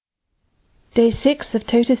Day 6 of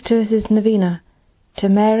Totus2us' Novena, to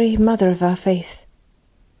Mary, Mother of our Faith,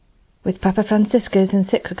 with Papa Francisco's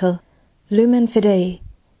encyclical, Lumen Fidei,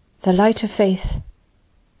 the Light of Faith.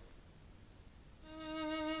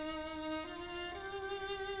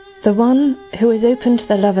 The one who is open to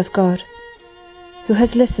the love of God, who has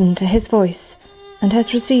listened to his voice and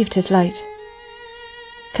has received his light,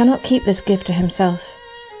 cannot keep this gift to himself.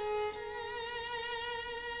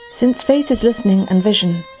 Since faith is listening and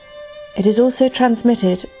vision, it is also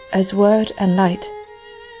transmitted as word and light.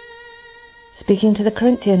 Speaking to the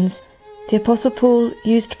Corinthians, the Apostle Paul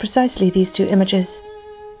used precisely these two images.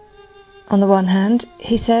 On the one hand,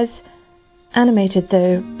 he says, animated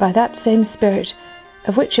though by that same Spirit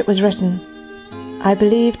of which it was written, I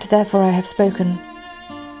believed, therefore I have spoken.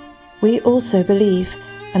 We also believe,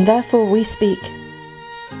 and therefore we speak.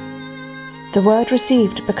 The word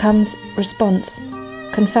received becomes response,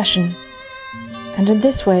 confession, and in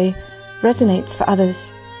this way resonates for others,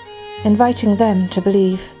 inviting them to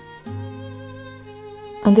believe.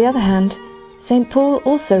 On the other hand, St. Paul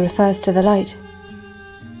also refers to the light.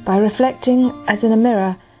 By reflecting, as in a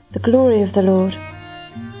mirror, the glory of the Lord,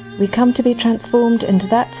 we come to be transformed into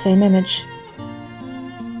that same image.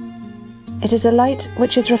 It is a light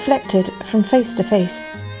which is reflected from face to face,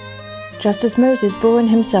 just as Moses bore in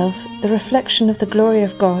himself the reflection of the glory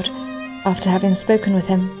of God after having spoken with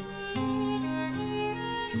him.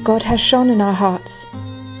 God has shone in our hearts,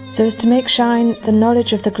 so as to make shine the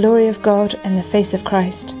knowledge of the glory of God in the face of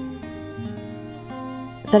Christ.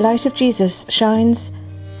 The light of Jesus shines,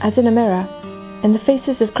 as in a mirror, in the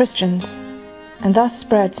faces of Christians, and thus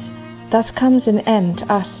spreads, thus comes in the end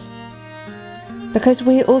to us, because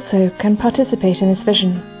we also can participate in this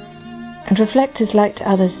vision, and reflect his light to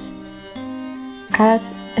others, as,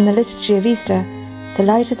 in the liturgy of Easter, the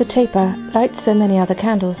light of the taper lights so many other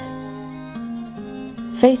candles.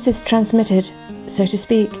 Faith is transmitted, so to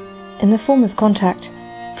speak, in the form of contact,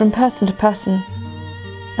 from person to person,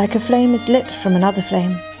 like a flame is lit from another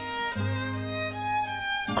flame.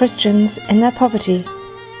 Christians, in their poverty,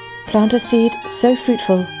 plant a seed so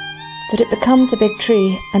fruitful that it becomes a big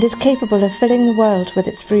tree and is capable of filling the world with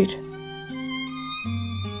its fruit.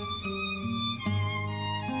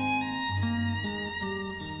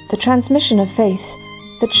 The transmission of faith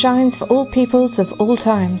that shines for all peoples of all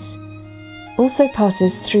times also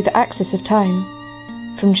passes through the axis of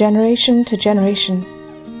time, from generation to generation.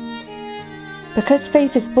 Because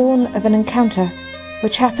faith is born of an encounter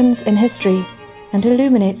which happens in history and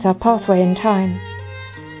illuminates our pathway in time,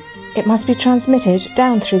 it must be transmitted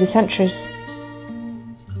down through the centuries.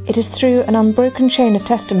 It is through an unbroken chain of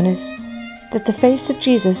testimonies that the face of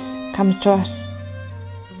Jesus comes to us.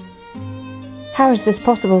 How is this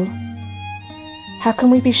possible? How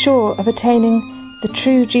can we be sure of attaining the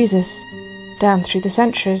true Jesus down through the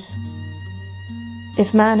centuries?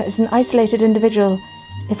 If man is an isolated individual,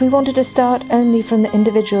 if we wanted to start only from the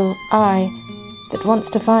individual I that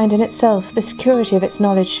wants to find in itself the security of its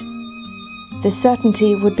knowledge, this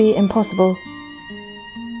certainty would be impossible.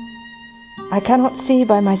 I cannot see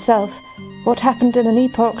by myself what happened in an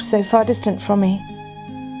epoch so far distant from me.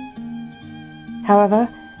 However,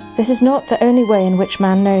 this is not the only way in which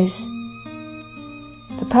man knows.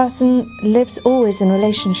 The person lives always in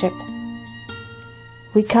relationship.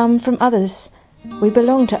 We come from others, we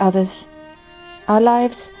belong to others. Our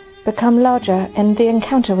lives become larger in the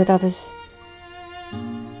encounter with others.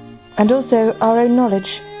 And also our own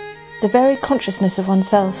knowledge, the very consciousness of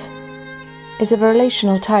oneself, is of a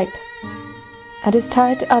relational type, and is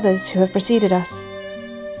tied to others who have preceded us.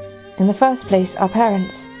 In the first place, our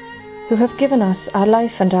parents, who have given us our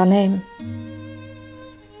life and our name.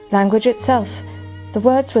 Language itself, the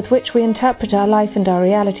words with which we interpret our life and our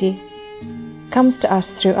reality, comes to us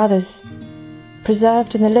through others,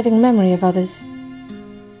 preserved in the living memory of others.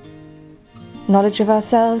 Knowledge of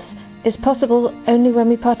ourselves is possible only when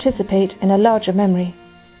we participate in a larger memory.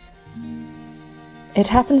 It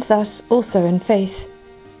happens thus also in faith,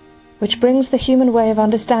 which brings the human way of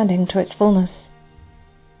understanding to its fullness.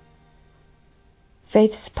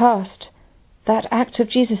 Faith's past, that act of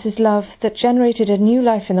Jesus' love that generated a new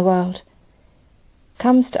life in the world,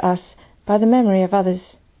 comes to us by the memory of others,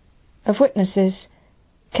 of witnesses,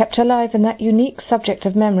 kept alive in that unique subject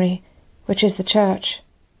of memory, which is the Church.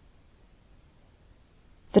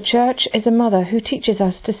 The Church is a mother who teaches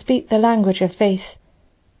us to speak the language of faith.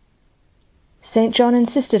 St. John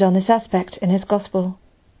insisted on this aspect in his Gospel,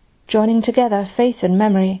 joining together faith and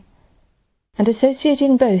memory, and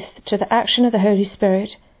associating both to the action of the Holy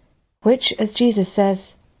Spirit, which, as Jesus says,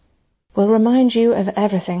 will remind you of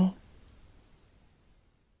everything.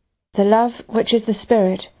 The love which is the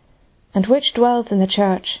Spirit, and which dwells in the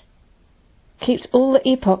Church, keeps all the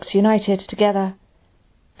epochs united together,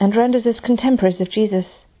 and renders us contemporaries of Jesus,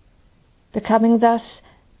 becoming thus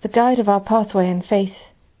the guide of our pathway in faith.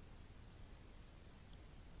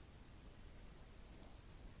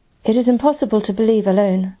 It is impossible to believe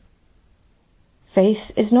alone.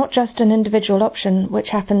 Faith is not just an individual option which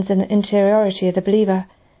happens in the interiority of the believer.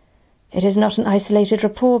 It is not an isolated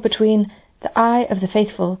rapport between the I of the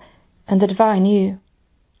faithful and the divine you,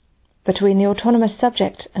 between the autonomous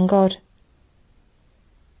subject and God.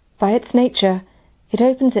 By its nature, it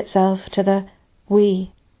opens itself to the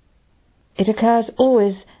we. It occurs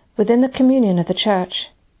always within the communion of the Church.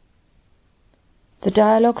 The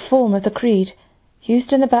dialogue form of the Creed,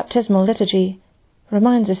 used in the baptismal liturgy,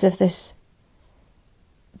 reminds us of this.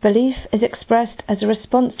 Belief is expressed as a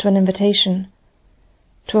response to an invitation,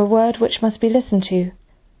 to a word which must be listened to,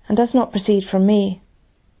 and does not proceed from me,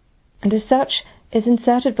 and as such is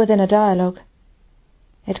inserted within a dialogue.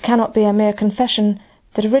 It cannot be a mere confession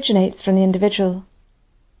that originates from the individual.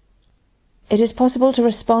 It is possible to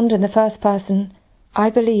respond in the first person, I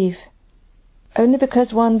believe, only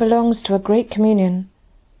because one belongs to a great communion,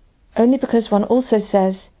 only because one also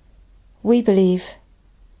says, we believe.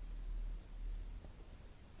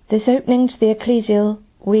 This opening to the ecclesial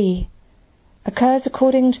we occurs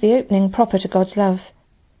according to the opening proper to God's love,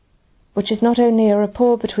 which is not only a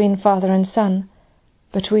rapport between Father and Son,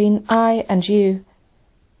 between I and you,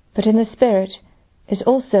 but in the Spirit is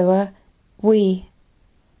also a we,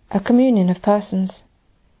 a communion of persons.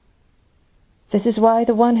 This is why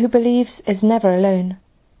the one who believes is never alone,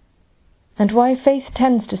 and why faith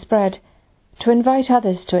tends to spread, to invite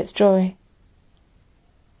others to its joy.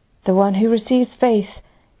 The one who receives faith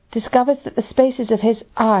discovers that the spaces of his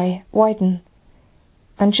I widen,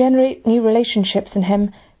 and generate new relationships in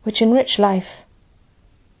him which enrich life.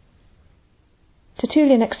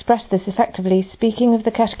 Tertullian expressed this effectively, speaking of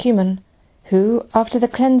the catechumen, who, after the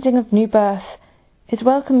cleansing of new birth, is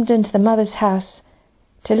welcomed into the mother's house,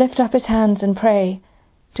 to lift up his hands and pray,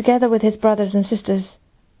 together with his brothers and sisters,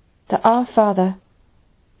 the Our Father,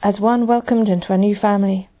 as one welcomed into a new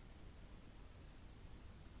family.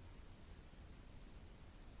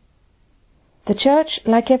 The Church,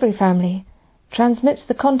 like every family, transmits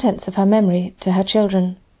the contents of her memory to her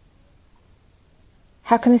children.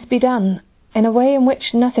 How can this be done? In a way in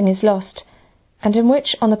which nothing is lost, and in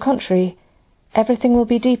which, on the contrary, everything will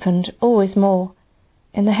be deepened always more,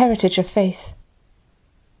 in the heritage of faith.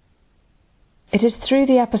 It is through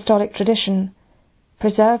the apostolic tradition,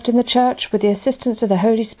 preserved in the Church with the assistance of the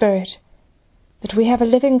Holy Spirit, that we have a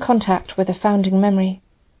living contact with a founding memory.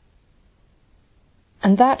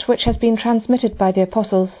 And that which has been transmitted by the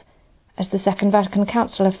Apostles, as the Second Vatican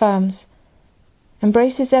Council affirms,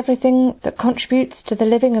 embraces everything that contributes to the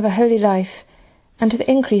living of a holy life and to the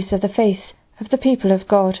increase of the faith of the people of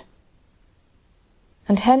God.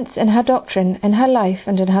 And hence in her doctrine, in her life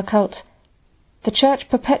and in her cult, the Church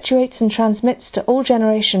perpetuates and transmits to all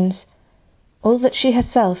generations all that she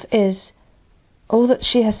herself is, all that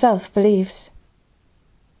she herself believes.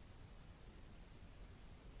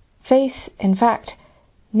 Faith, in fact,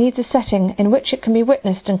 needs a setting in which it can be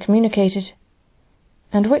witnessed and communicated,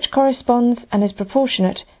 and which corresponds and is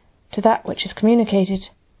proportionate to that which is communicated.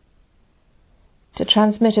 To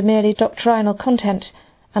transmit a merely doctrinal content,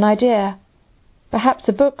 an idea, perhaps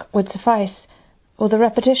a book would suffice, or the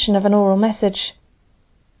repetition of an oral message.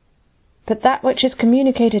 But that which is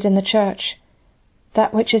communicated in the Church,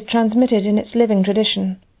 that which is transmitted in its living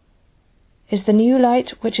tradition, is the new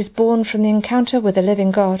light which is born from the encounter with the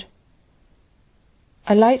living God.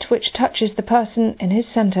 A light which touches the person in his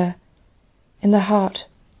centre, in the heart,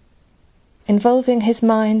 involving his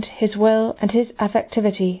mind, his will, and his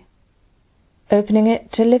affectivity, opening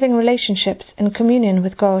it to living relationships in communion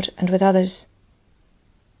with God and with others.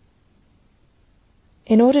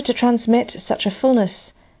 In order to transmit such a fullness,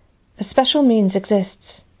 a special means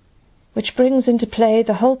exists, which brings into play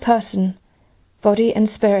the whole person, body and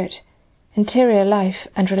spirit, interior life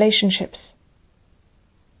and relationships.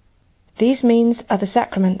 These means are the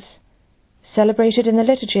sacraments, celebrated in the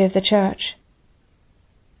liturgy of the Church.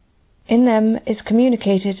 In them is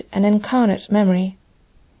communicated an incarnate memory,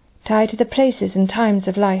 tied to the places and times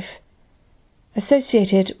of life,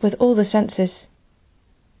 associated with all the senses.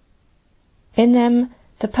 In them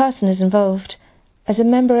the person is involved as a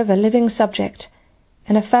member of a living subject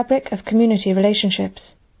in a fabric of community relationships.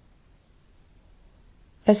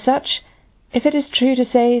 As such, if it is true to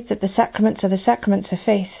say that the sacraments are the sacraments of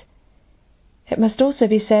faith, it must also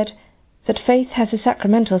be said that faith has a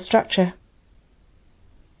sacramental structure.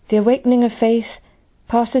 The awakening of faith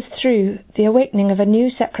passes through the awakening of a new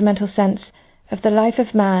sacramental sense of the life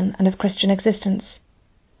of man and of Christian existence,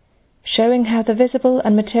 showing how the visible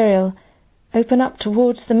and material open up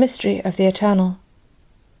towards the mystery of the eternal.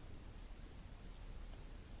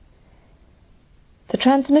 The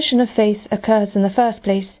transmission of faith occurs in the first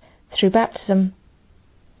place through baptism.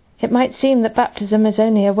 It might seem that baptism is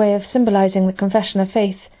only a way of symbolizing the confession of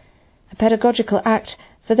faith, a pedagogical act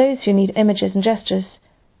for those who need images and gestures,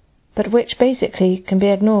 but which basically can be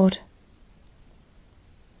ignored.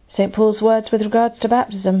 St. Paul's words with regards to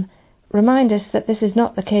baptism remind us that this is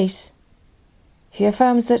not the case. He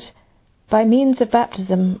affirms that by means of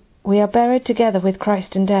baptism we are buried together with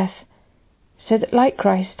Christ in death, so that like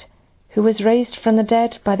Christ, who was raised from the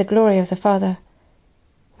dead by the glory of the Father,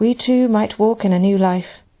 we too might walk in a new life.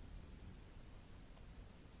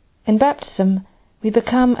 In baptism we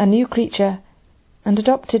become a new creature and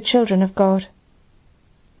adopted children of God.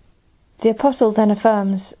 The Apostle then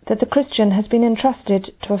affirms that the Christian has been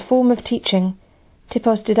entrusted to a form of teaching,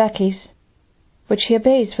 typos which he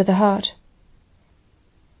obeys with the heart.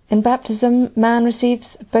 In baptism man receives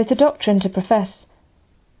both a doctrine to profess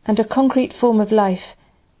and a concrete form of life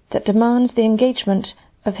that demands the engagement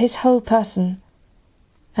of his whole person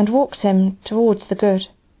and walks him towards the good.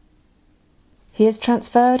 He is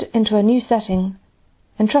transferred into a new setting,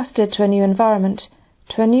 entrusted to a new environment,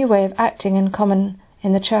 to a new way of acting in common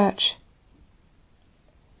in the Church.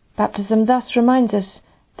 Baptism thus reminds us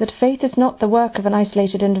that faith is not the work of an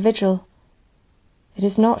isolated individual. It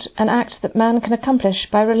is not an act that man can accomplish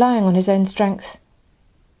by relying on his own strength,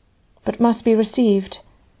 but must be received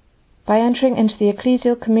by entering into the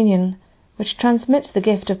ecclesial communion which transmits the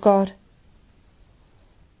gift of God.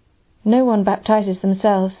 No one baptizes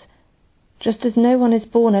themselves, just as no one is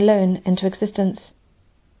born alone into existence.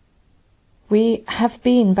 We have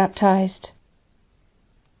been baptized.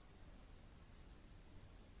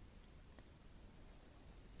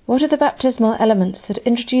 What are the baptismal elements that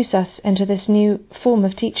introduce us into this new form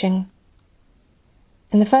of teaching?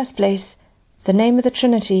 In the first place, the name of the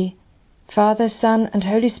Trinity, Father, Son, and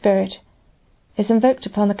Holy Spirit, is invoked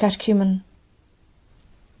upon the catechumen.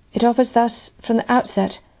 It offers thus, from the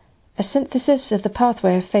outset, a synthesis of the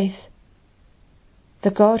pathway of faith.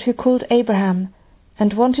 The God who called Abraham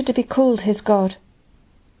and wanted to be called his God.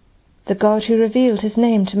 The God who revealed his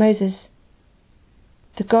name to Moses.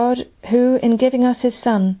 The God who, in giving us his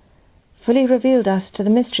Son, fully revealed us to the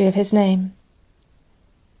mystery of his name,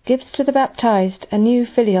 gives to the baptized a new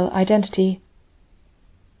filial identity.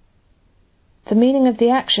 The meaning of the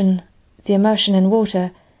action, the immersion in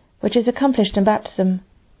water, which is accomplished in baptism,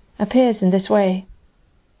 appears in this way.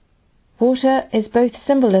 Water is both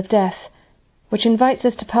symbol of death, which invites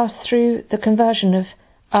us to pass through the conversion of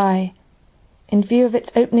I, in view of its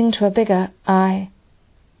opening to a bigger I,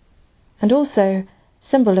 and also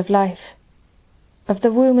symbol of life, of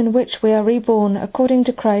the womb in which we are reborn according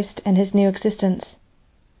to Christ in his new existence.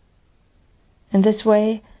 In this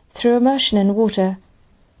way, through immersion in water,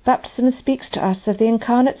 baptism speaks to us of the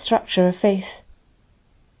incarnate structure of faith.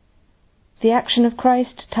 The action of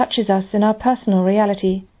Christ touches us in our personal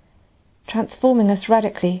reality, transforming us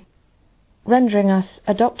radically, rendering us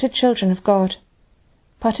adopted children of God,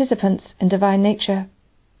 participants in divine nature.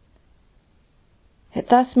 It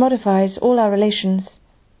thus modifies all our relations,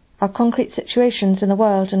 our concrete situations in the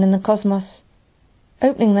world and in the cosmos,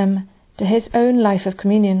 opening them to his own life of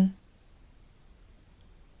communion.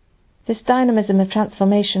 This dynamism of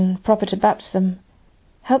transformation proper to baptism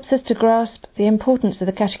helps us to grasp the importance of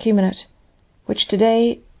the catechumenate, which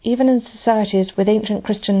today, even in societies with ancient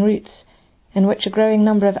Christian roots, in which a growing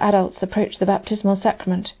number of adults approach the baptismal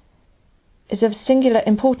sacrament, is of singular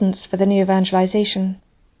importance for the new evangelization.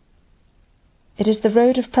 It is the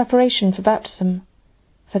road of preparation for baptism,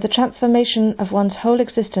 for the transformation of one's whole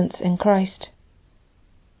existence in Christ.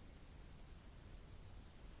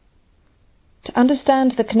 To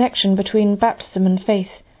understand the connection between baptism and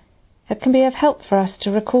faith, it can be of help for us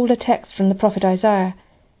to recall a text from the prophet Isaiah,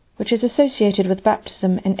 which is associated with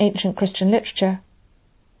baptism in ancient Christian literature.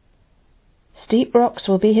 Steep rocks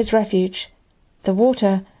will be his refuge, the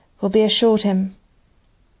water will be assured him.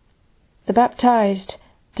 The baptized,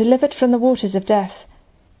 delivered from the waters of death,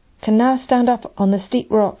 can now stand up on the steep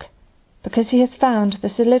rock, because he has found the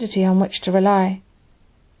solidity on which to rely.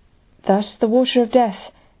 Thus the water of death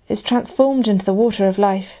is transformed into the water of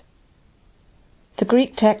life. The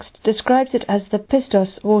Greek text describes it as the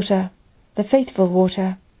pistos water, the faithful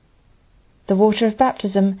water. The water of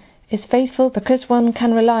baptism is faithful because one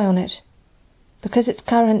can rely on it, because its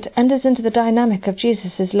current enters into the dynamic of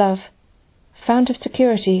Jesus' love, fount of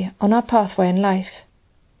security on our pathway in life.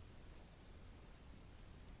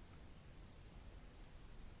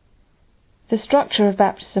 The structure of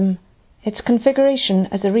baptism, its configuration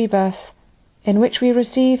as a rebirth, in which we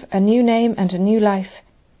receive a new name and a new life,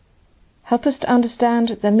 help us to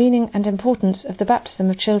understand the meaning and importance of the baptism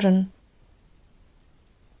of children.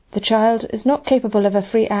 The child is not capable of a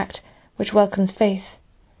free act which welcomes faith,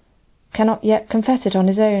 cannot yet confess it on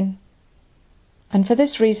his own, and for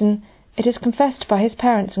this reason it is confessed by his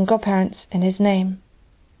parents and godparents in his name.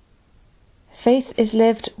 Faith is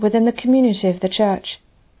lived within the community of the Church,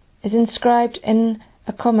 is inscribed in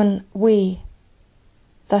a common we.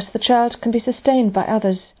 Thus the child can be sustained by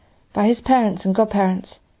others, by his parents and godparents,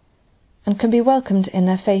 and can be welcomed in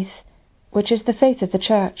their faith, which is the faith of the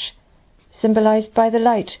Church, symbolized by the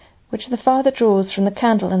light which the Father draws from the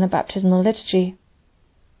candle in the baptismal liturgy.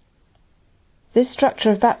 This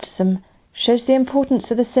structure of baptism shows the importance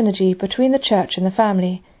of the synergy between the Church and the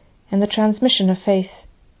family in the transmission of faith.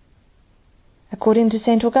 According to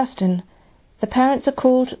St. Augustine, the parents are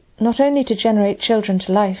called not only to generate children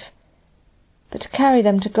to life, but to carry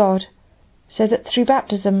them to God, so that through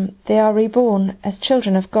baptism they are reborn as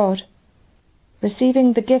children of God,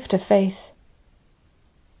 receiving the gift of faith.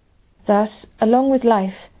 Thus, along with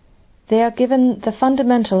life, they are given the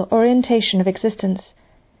fundamental orientation of existence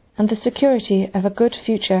and the security of a good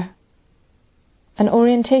future, an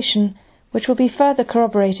orientation which will be further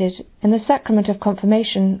corroborated in the sacrament of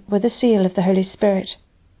confirmation with the seal of the Holy Spirit.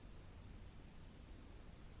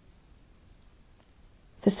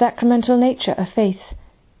 The sacramental nature of faith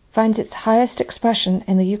finds its highest expression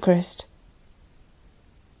in the Eucharist.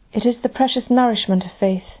 It is the precious nourishment of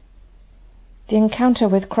faith, the encounter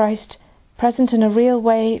with Christ present in a real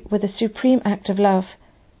way with a supreme act of love,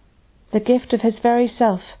 the gift of his very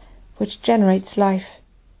self which generates life.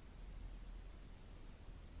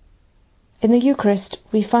 In the Eucharist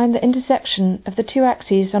we find the intersection of the two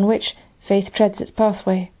axes on which faith treads its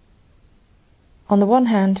pathway. On the one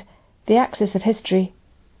hand, the axis of history.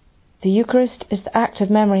 The Eucharist is the act of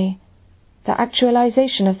memory, the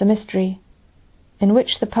actualisation of the mystery, in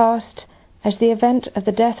which the past, as the event of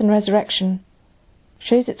the death and resurrection,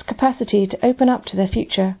 shows its capacity to open up to the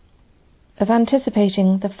future, of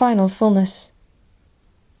anticipating the final fullness.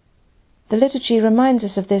 The liturgy reminds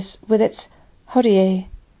us of this with its hodie,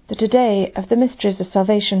 the today of the mysteries of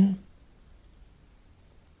salvation.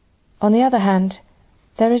 On the other hand,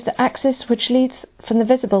 there is the axis which leads from the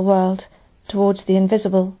visible world towards the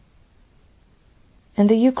invisible. In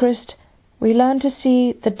the Eucharist, we learn to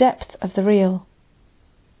see the depth of the real.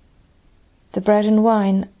 The bread and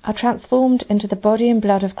wine are transformed into the body and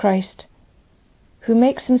blood of Christ, who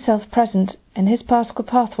makes himself present in his paschal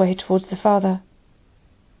pathway towards the Father.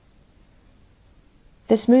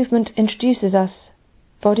 This movement introduces us,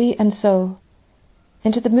 body and soul,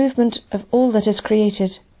 into the movement of all that is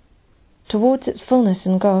created, towards its fullness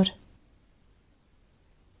in God.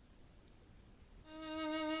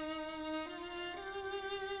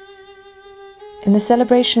 In the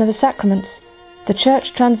celebration of the sacraments, the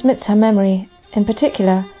Church transmits her memory, in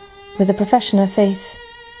particular, with the profession of faith.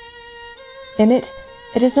 In it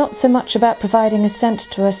is not so much about providing assent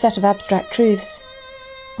to a set of abstract truths.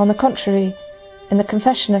 On the contrary, in the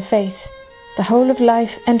confession of faith, the whole of life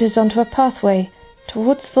enters onto a pathway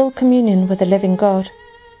towards full communion with the living God.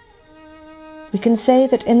 We can say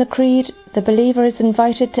that in the Creed the believer is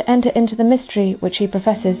invited to enter into the mystery which he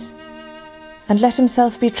professes, and let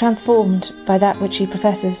himself be transformed by that which he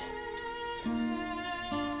professes.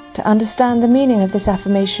 To understand the meaning of this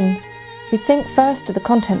affirmation, we think first of the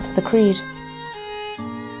contents of the Creed.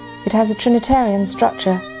 It has a Trinitarian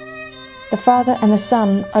structure. The Father and the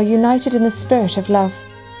Son are united in the spirit of love.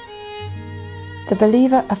 The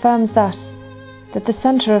believer affirms thus that the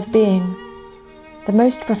centre of being, the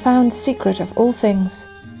most profound secret of all things,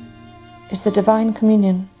 is the divine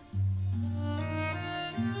communion.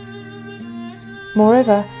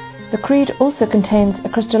 Moreover, the Creed also contains a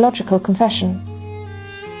Christological confession.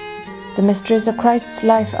 The mysteries of Christ's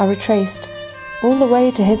life are retraced all the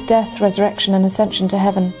way to his death, resurrection and ascension to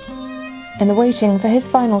heaven, in the waiting for his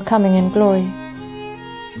final coming in glory.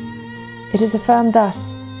 It is affirmed thus,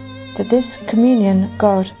 that this communion,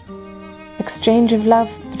 God, exchange of love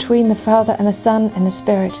between the Father and the Son and the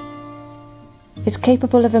Spirit, is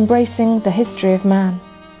capable of embracing the history of man,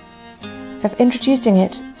 of introducing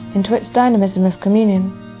it into its dynamism of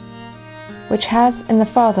communion, which has in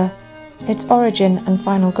the Father its origin and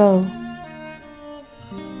final goal.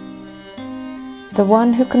 The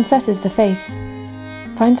one who confesses the faith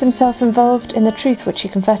finds himself involved in the truth which he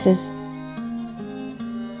confesses.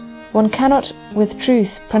 One cannot with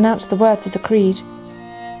truth pronounce the words of the Creed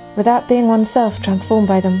without being oneself transformed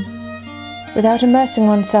by them, without immersing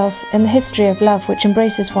oneself in the history of love which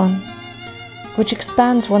embraces one, which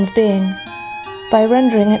expands one's being, by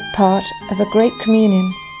rendering it part of a great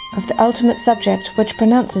communion of the ultimate subject which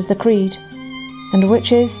pronounces the Creed, and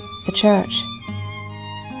which is the Church.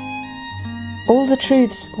 All the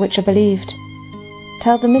truths which are believed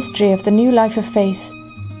tell the mystery of the new life of faith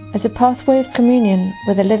as a pathway of communion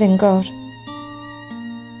with a living God.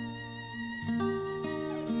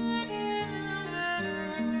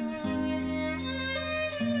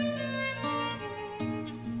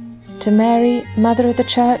 To Mary, Mother of the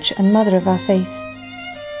Church and Mother of our faith,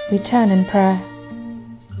 we turn in prayer.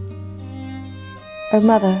 O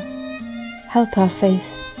Mother, help our faith.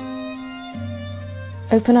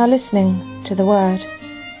 Open our listening to the Word,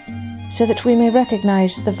 so that we may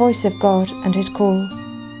recognize the voice of God and His call.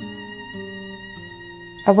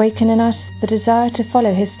 Awaken in us the desire to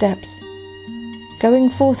follow His steps, going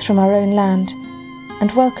forth from our own land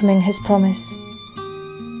and welcoming His promise.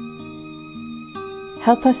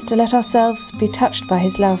 Help us to let ourselves be touched by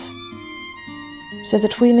His love, so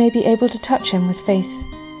that we may be able to touch Him with faith.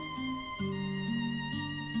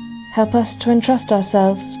 Help us to entrust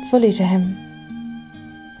ourselves fully to Him,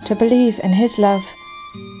 to believe in His love,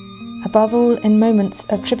 above all in moments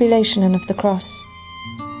of tribulation and of the cross,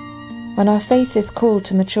 when our faith is called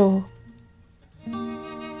to mature.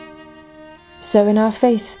 So in our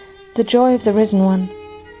faith, the joy of the Risen One,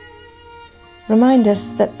 remind us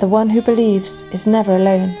that the one who believes is never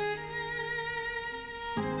alone.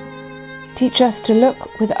 Teach us to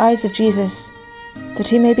look with the eyes of Jesus, that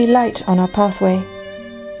He may be light on our pathway.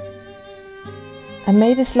 And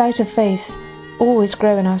may this light of faith always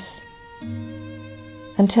grow in us,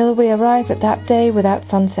 until we arrive at that day without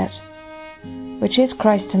sunset, which is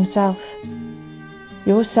Christ Himself,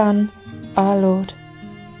 your Son, our Lord.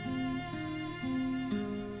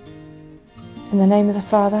 In the name of the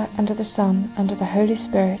Father, and of the Son, and of the Holy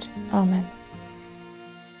Spirit. Amen.